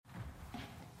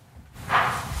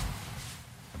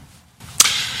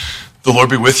The Lord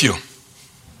be with you.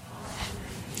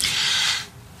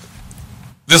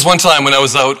 This one time when I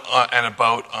was out and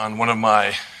about on one of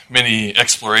my many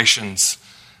explorations,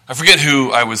 I forget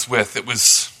who I was with. It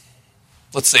was,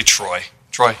 let's say, Troy.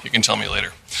 Troy, you can tell me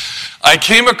later. I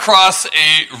came across a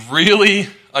really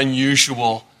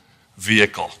unusual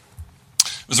vehicle.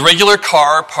 It was a regular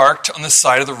car parked on the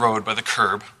side of the road by the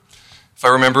curb. If I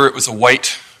remember, it was a white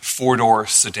four-door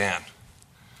sedan.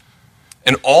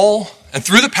 And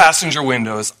through the passenger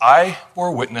windows, I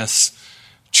bore witness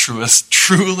to a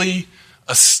truly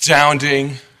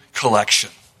astounding collection.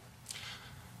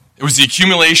 It was the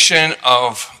accumulation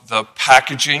of the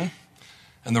packaging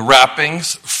and the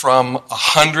wrappings from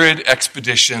 100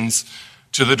 expeditions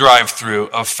to the drive-thru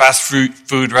of fast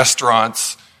food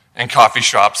restaurants and coffee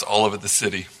shops all over the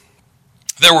city.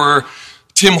 There were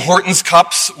Tim Hortons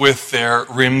cups with their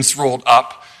rims rolled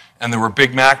up, and there were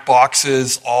Big Mac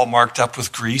boxes all marked up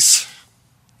with grease.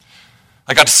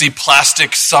 I got to see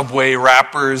plastic Subway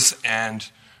wrappers and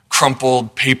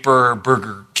crumpled paper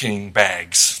Burger King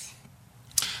bags.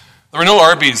 There were no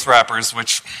Arby's wrappers,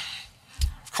 which,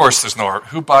 of course, there's no.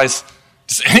 Does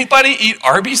anybody eat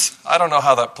Arby's? I don't know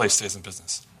how that place stays in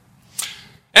business.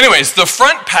 Anyways, the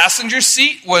front passenger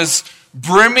seat was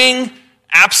brimming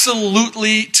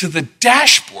absolutely to the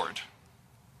dashboard.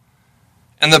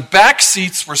 And the back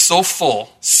seats were so full,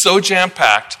 so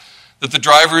jam-packed, that the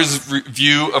driver's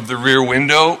view of the rear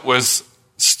window was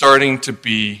starting to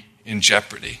be in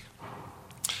jeopardy.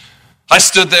 I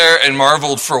stood there and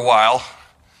marveled for a while.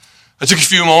 I took a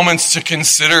few moments to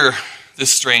consider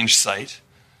this strange sight,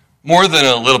 more than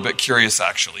a little bit curious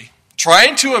actually,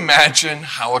 trying to imagine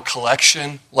how a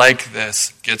collection like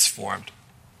this gets formed.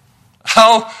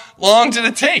 How long did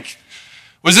it take?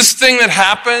 Was this thing that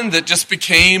happened that just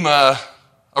became a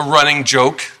running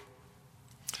joke?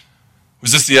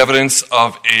 Was this the evidence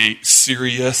of a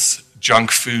serious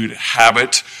junk food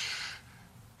habit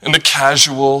and a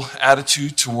casual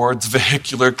attitude towards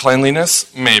vehicular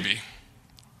cleanliness? Maybe.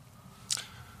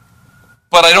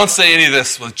 But I don't say any of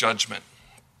this with judgment.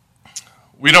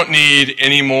 We don't need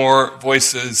any more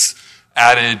voices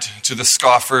added to the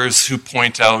scoffers who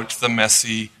point out the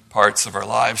messy parts of our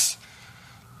lives.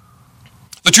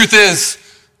 The truth is,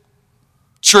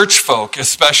 church folk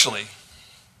especially,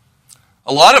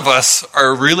 a lot of us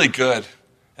are really good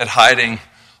at hiding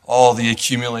all the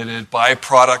accumulated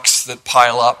byproducts that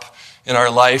pile up in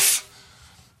our life.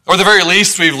 Or at the very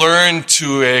least, we've learned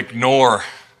to ignore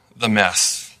the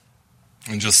mess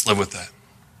and just live with that.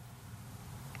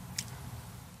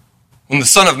 When the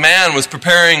Son of Man was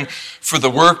preparing for the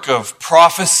work of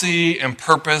prophecy and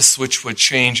purpose, which would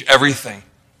change everything,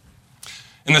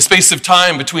 in the space of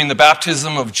time between the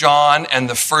baptism of John and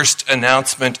the first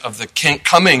announcement of the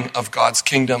coming of God's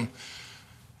kingdom,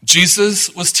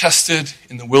 Jesus was tested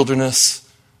in the wilderness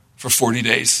for 40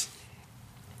 days.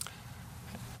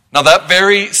 Now that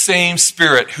very same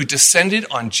Spirit who descended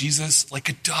on Jesus like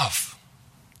a dove,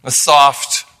 a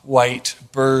soft white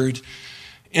bird,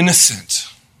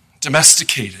 innocent,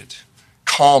 domesticated,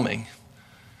 calming,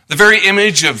 the very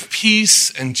image of peace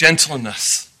and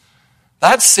gentleness,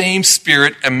 that same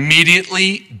Spirit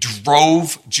immediately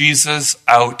drove Jesus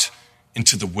out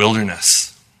into the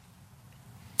wilderness.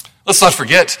 Let's not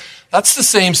forget, that's the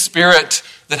same Spirit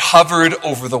that hovered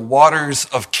over the waters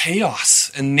of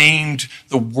chaos and named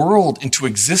the world into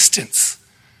existence.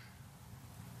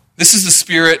 This is the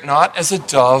Spirit not as a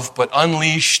dove, but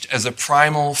unleashed as a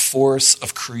primal force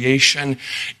of creation,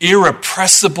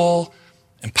 irrepressible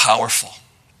and powerful.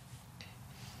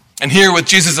 And here with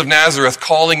Jesus of Nazareth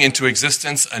calling into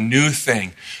existence a new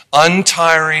thing,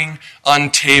 untiring,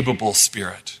 untamable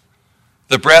Spirit.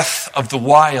 The breath of the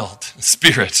wild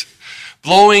Spirit,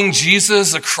 blowing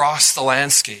Jesus across the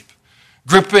landscape,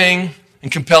 gripping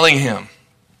and compelling him.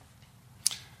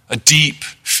 A deep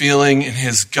feeling in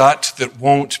his gut that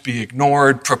won't be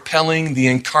ignored, propelling the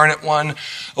incarnate one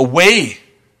away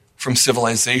from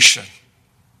civilization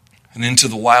and into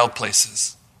the wild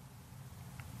places.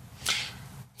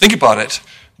 Think about it.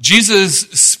 Jesus'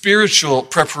 spiritual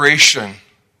preparation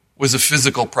was a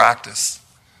physical practice,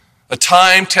 a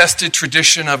time-tested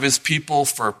tradition of his people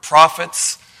for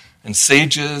prophets and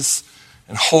sages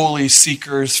and holy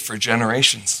seekers for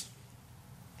generations.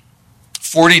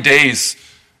 40 days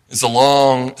is a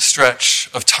long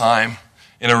stretch of time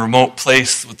in a remote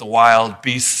place with the wild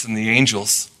beasts and the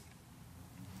angels.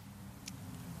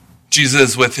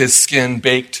 Jesus with his skin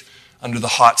baked under the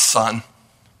hot sun.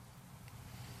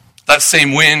 That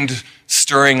same wind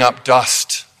stirring up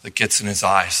dust that gets in his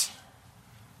eyes.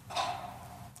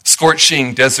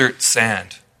 Scorching desert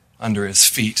sand under his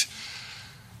feet.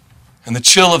 And the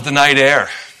chill of the night air.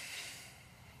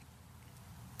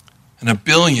 and a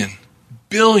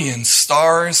billion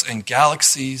stars and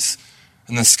galaxies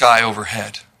in the sky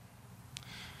overhead.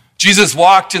 Jesus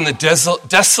walked in the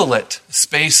desolate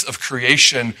space of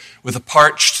creation with a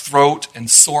parched throat and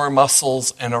sore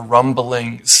muscles and a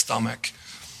rumbling stomach,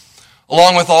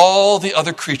 along with all the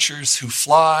other creatures who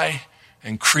fly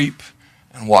and creep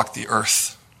and walk the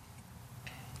earth.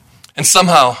 And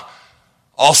somehow,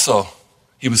 also,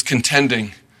 he was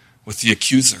contending with the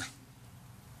accuser.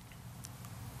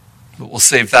 But we'll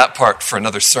save that part for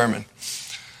another sermon.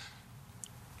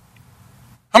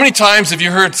 How many times have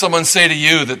you heard someone say to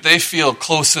you that they feel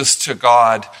closest to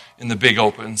God in the big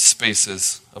open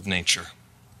spaces of nature?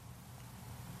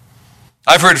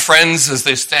 I've heard friends as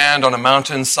they stand on a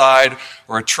mountainside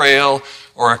or a trail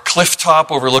or a cliff top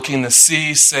overlooking the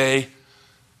sea say,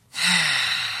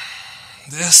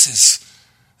 This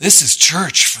is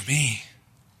church for me.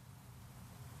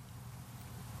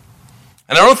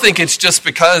 And I don't think it's just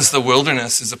because the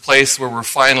wilderness is a place where we're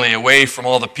finally away from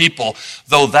all the people,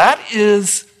 though that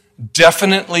is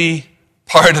definitely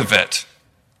part of it.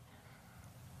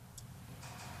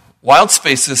 Wild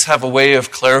spaces have a way of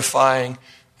clarifying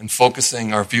and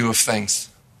focusing our view of things,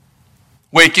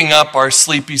 waking up our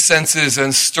sleepy senses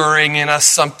and stirring in us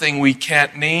something we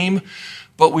can't name,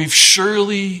 but we've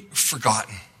surely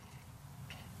forgotten.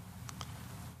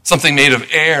 Something made of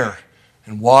air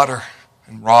and water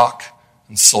and rock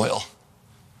and soil.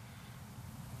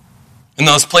 In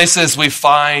those places we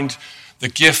find the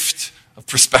gift of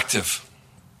perspective.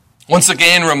 Once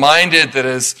again reminded that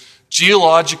as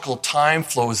geological time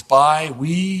flows by,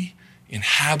 we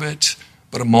inhabit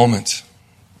but a moment.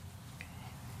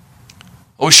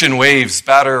 Ocean waves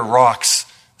batter rocks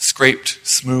scraped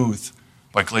smooth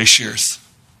by glaciers.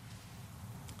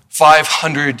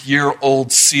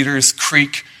 500-year-old cedars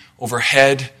creak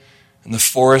overhead, and the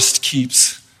forest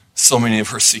keeps so many of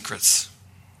her secrets.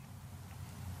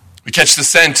 We catch the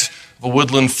scent of a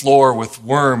woodland floor with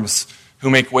worms who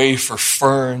make way for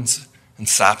ferns and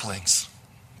saplings.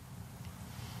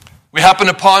 We happen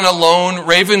upon a lone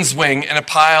raven's wing and a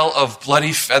pile of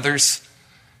bloody feathers,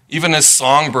 even as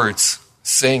songbirds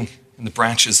sing in the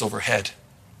branches overhead.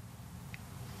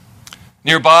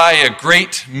 Nearby, a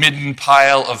great midden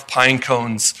pile of pine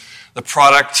cones, the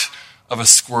product of a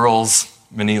squirrel's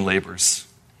many labors.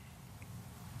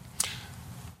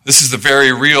 This is the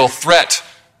very real threat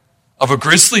of a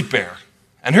grizzly bear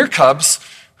and her cubs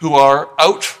who are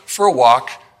out for a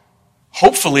walk,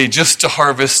 hopefully just to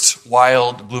harvest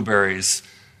wild blueberries.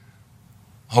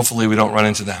 Hopefully we don't run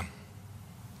into them.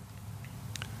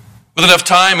 With enough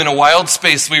time in a wild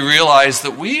space, we realize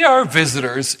that we are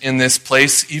visitors in this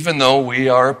place, even though we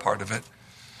are a part of it.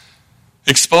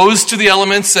 Exposed to the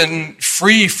elements and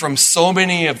free from so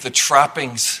many of the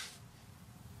trappings,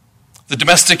 the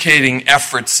domesticating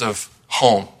efforts of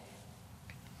home.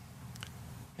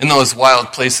 In those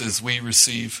wild places, we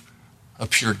receive a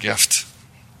pure gift.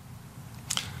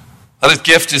 That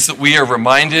gift is that we are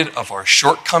reminded of our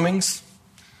shortcomings,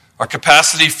 our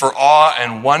capacity for awe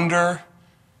and wonder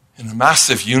in a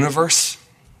massive universe.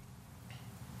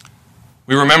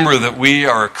 We remember that we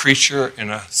are a creature in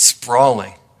a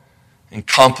sprawling and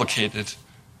complicated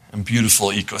and beautiful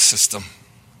ecosystem.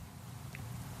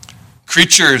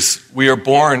 Creatures, we are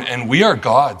born, and we are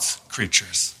God's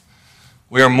creatures.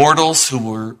 We are mortals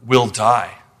who will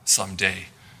die someday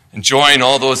and join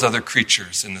all those other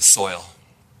creatures in the soil.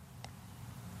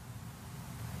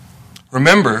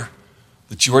 Remember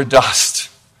that you are dust,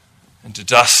 and to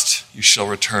dust you shall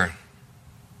return.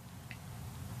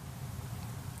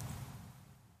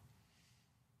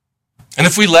 And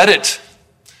if we let it,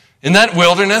 in that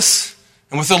wilderness,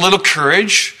 and with a little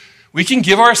courage, we can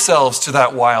give ourselves to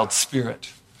that wild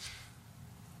spirit.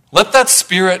 Let that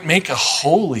spirit make a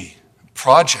holy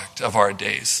project of our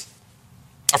days.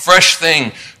 A fresh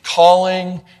thing,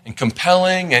 calling and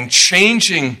compelling and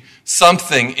changing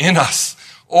something in us,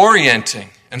 orienting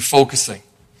and focusing,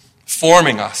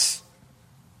 forming us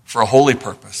for a holy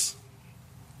purpose.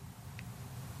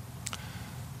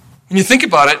 When you think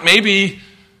about it, maybe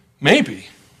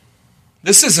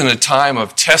this isn't a time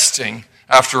of testing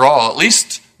after all, at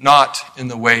least not in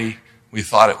the way we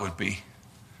thought it would be.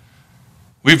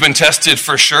 We've been tested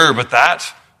for sure, but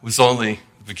that was only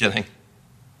the beginning.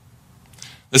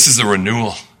 This is a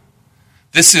renewal.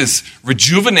 This is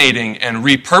rejuvenating and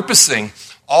repurposing,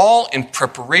 all in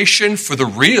preparation for the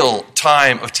real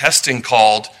time of testing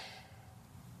called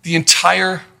the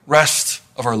entire rest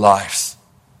of our lives.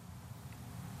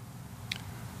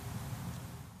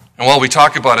 And while we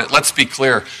talk about it, let's be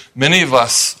clear. Many of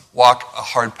us walk a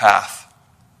hard path,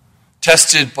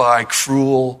 tested by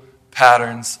cruel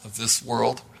patterns of this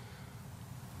world.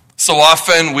 So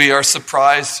often we are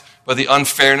surprised by the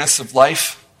unfairness of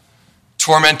life,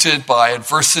 tormented by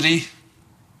adversity,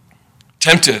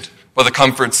 tempted by the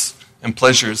comforts and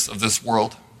pleasures of this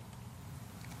world,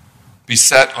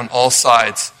 beset on all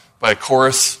sides by a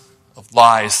chorus of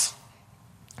lies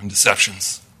and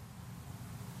deceptions.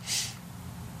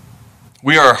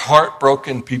 We are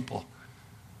heartbroken people,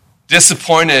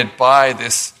 disappointed by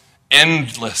this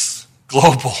endless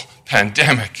global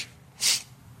pandemic.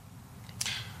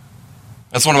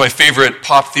 As one of my favorite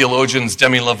pop theologians,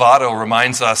 Demi Lovato,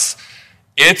 reminds us,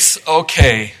 it's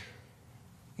okay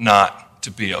not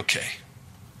to be okay.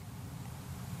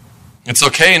 It's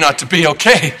okay not to be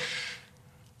okay.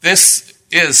 This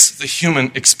is the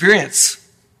human experience.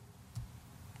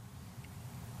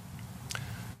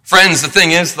 Friends, the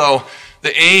thing is, though,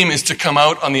 the aim is to come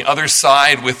out on the other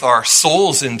side with our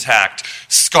souls intact,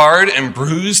 scarred and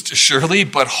bruised, surely,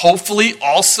 but hopefully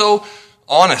also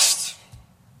honest,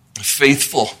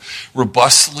 faithful,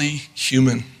 robustly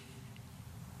human.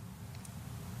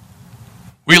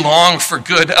 We long for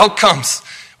good outcomes.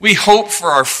 We hope for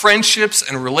our friendships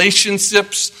and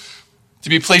relationships to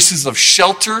be places of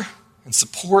shelter and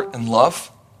support and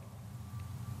love.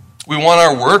 We want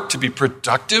our work to be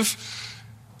productive,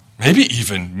 maybe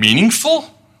even meaningful,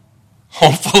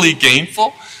 hopefully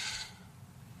gainful.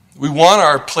 We want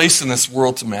our place in this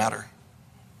world to matter.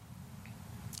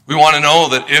 We want to know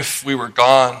that if we were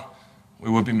gone, we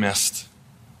would be missed.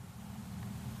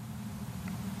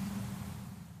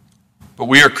 But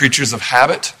we are creatures of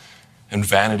habit and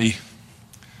vanity.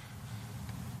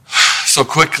 So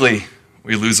quickly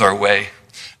we lose our way.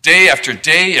 Day after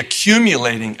day,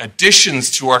 accumulating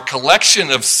additions to our collection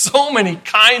of so many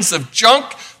kinds of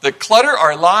junk that clutter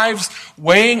our lives,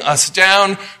 weighing us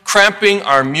down, cramping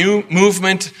our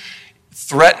movement,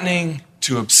 threatening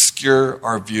to obscure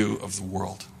our view of the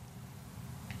world.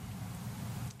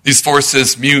 These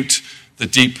forces mute the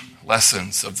deep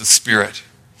lessons of the Spirit.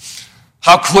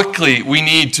 How quickly we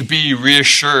need to be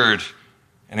reassured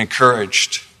and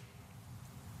encouraged.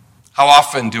 How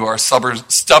often do our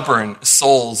stubborn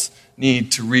souls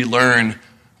need to relearn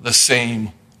the same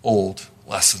old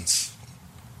lessons?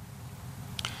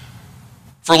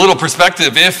 For a little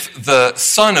perspective, if the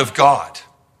Son of God,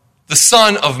 the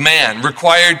Son of Man,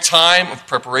 required time of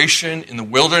preparation in the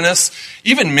wilderness,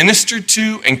 even ministered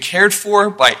to and cared for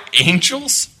by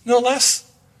angels, no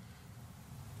less,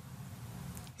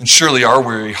 then surely our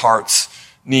weary hearts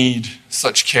need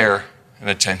such care and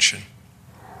attention.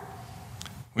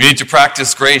 We need to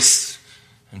practice grace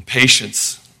and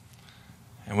patience,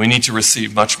 and we need to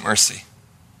receive much mercy.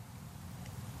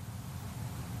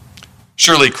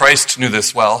 Surely Christ knew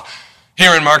this well.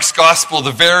 Here in Mark's Gospel,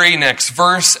 the very next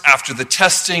verse after the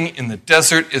testing in the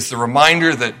desert is the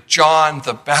reminder that John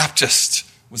the Baptist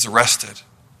was arrested,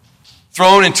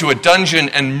 thrown into a dungeon,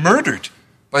 and murdered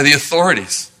by the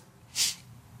authorities.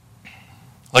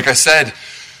 Like I said,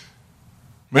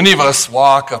 many of us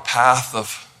walk a path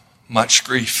of much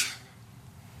grief.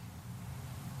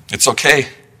 It's okay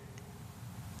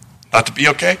not to be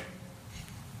okay.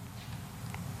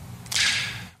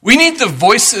 We need the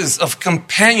voices of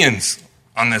companions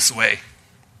on this way.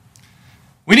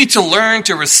 We need to learn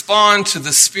to respond to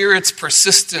the Spirit's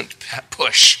persistent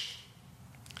push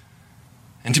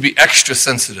and to be extra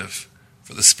sensitive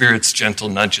for the Spirit's gentle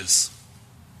nudges.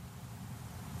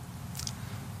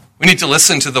 We need to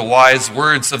listen to the wise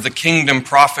words of the kingdom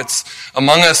prophets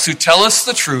among us who tell us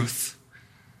the truth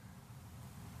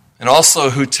and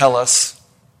also who tell us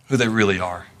who they really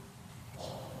are.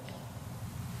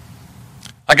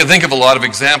 I can think of a lot of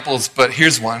examples, but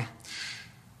here's one.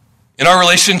 In our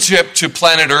relationship to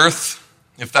planet Earth,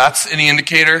 if that's any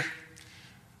indicator,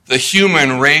 the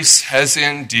human race has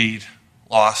indeed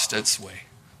lost its way.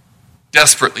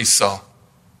 Desperately so.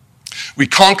 We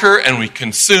conquer and we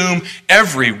consume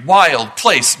every wild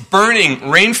place, burning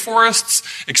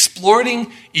rainforests,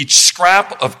 exploiting each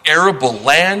scrap of arable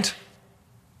land,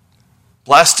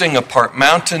 blasting apart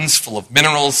mountains full of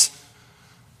minerals,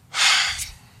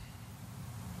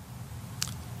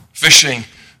 fishing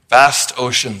vast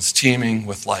oceans teeming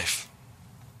with life.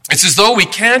 It's as though we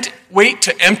can't wait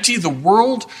to empty the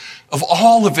world of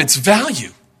all of its value.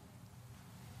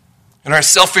 In our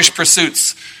selfish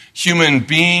pursuits, human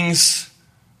beings,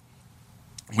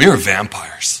 we are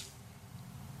vampires.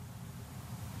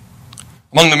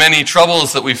 Among the many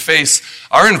troubles that we face,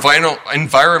 our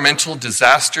environmental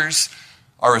disasters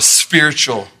are a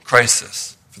spiritual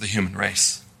crisis for the human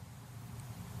race.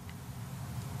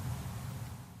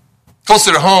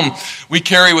 Closer to home, we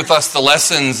carry with us the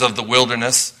lessons of the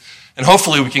wilderness, and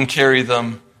hopefully we can carry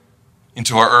them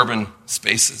into our urban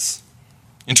spaces,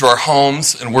 into our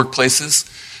homes and workplaces,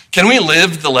 Can we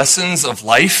live the lessons of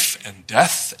life and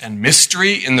death and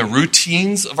mystery in the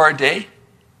routines of our day?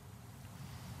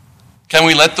 Can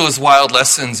we let those wild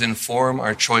lessons inform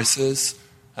our choices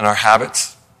and our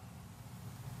habits?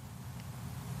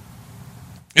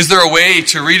 Is there a way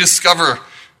to rediscover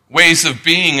ways of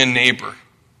being a neighbor,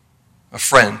 a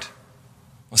friend,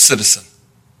 a citizen?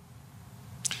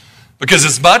 Because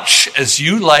as much as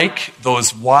you like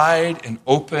those wide and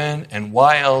open and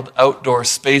wild outdoor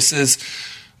spaces,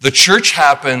 the church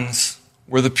happens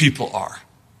where the people are.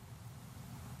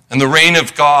 And the reign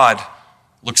of God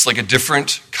looks like a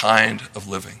different kind of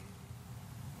living.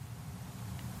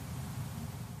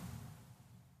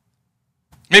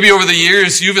 Maybe over the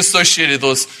years, you've associated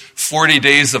those 40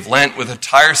 days of Lent with a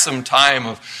tiresome time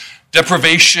of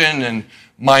deprivation and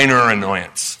minor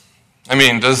annoyance. I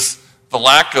mean, does the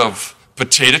lack of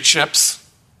potato chips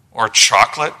or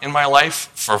chocolate in my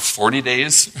life for 40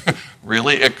 days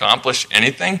really accomplish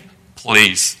anything?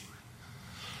 Please.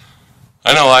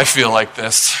 I know I feel like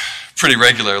this pretty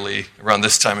regularly around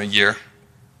this time of year.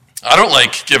 I don't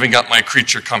like giving up my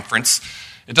creature comforts.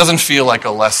 It doesn't feel like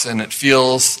a lesson. It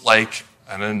feels like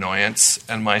an annoyance,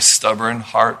 and my stubborn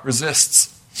heart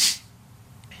resists.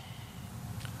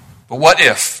 But what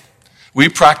if we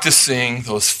practicing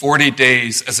those 40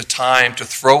 days as a time to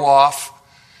throw off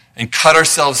and cut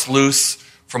ourselves loose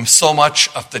from so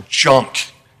much of the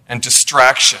junk and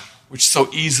distraction which so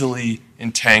easily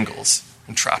entangles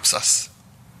and traps us?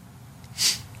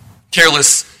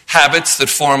 Careless habits that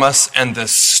form us, and the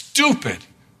stupid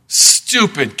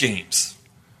games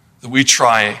that we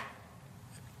try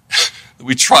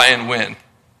and win.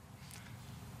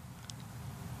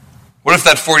 What if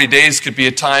that 40 days could be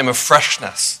a time of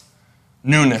freshness,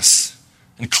 newness,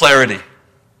 and clarity?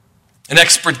 An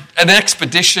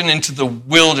expedition into the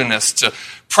wilderness to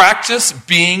practice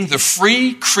being the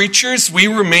free creatures we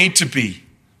were made to be.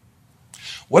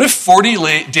 What if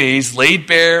 40 days laid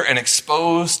bare and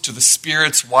exposed to the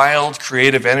Spirit's wild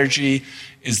creative energy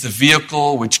is the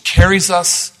vehicle which carries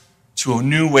us to a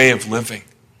new way of living,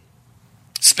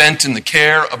 spent in the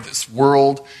care of this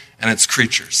world and its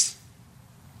creatures?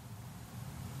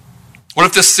 What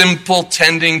if the simple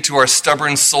tending to our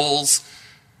stubborn souls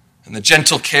and the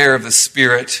gentle care of the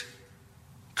Spirit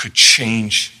could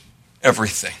change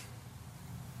everything?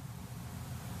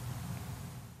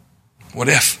 What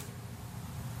if?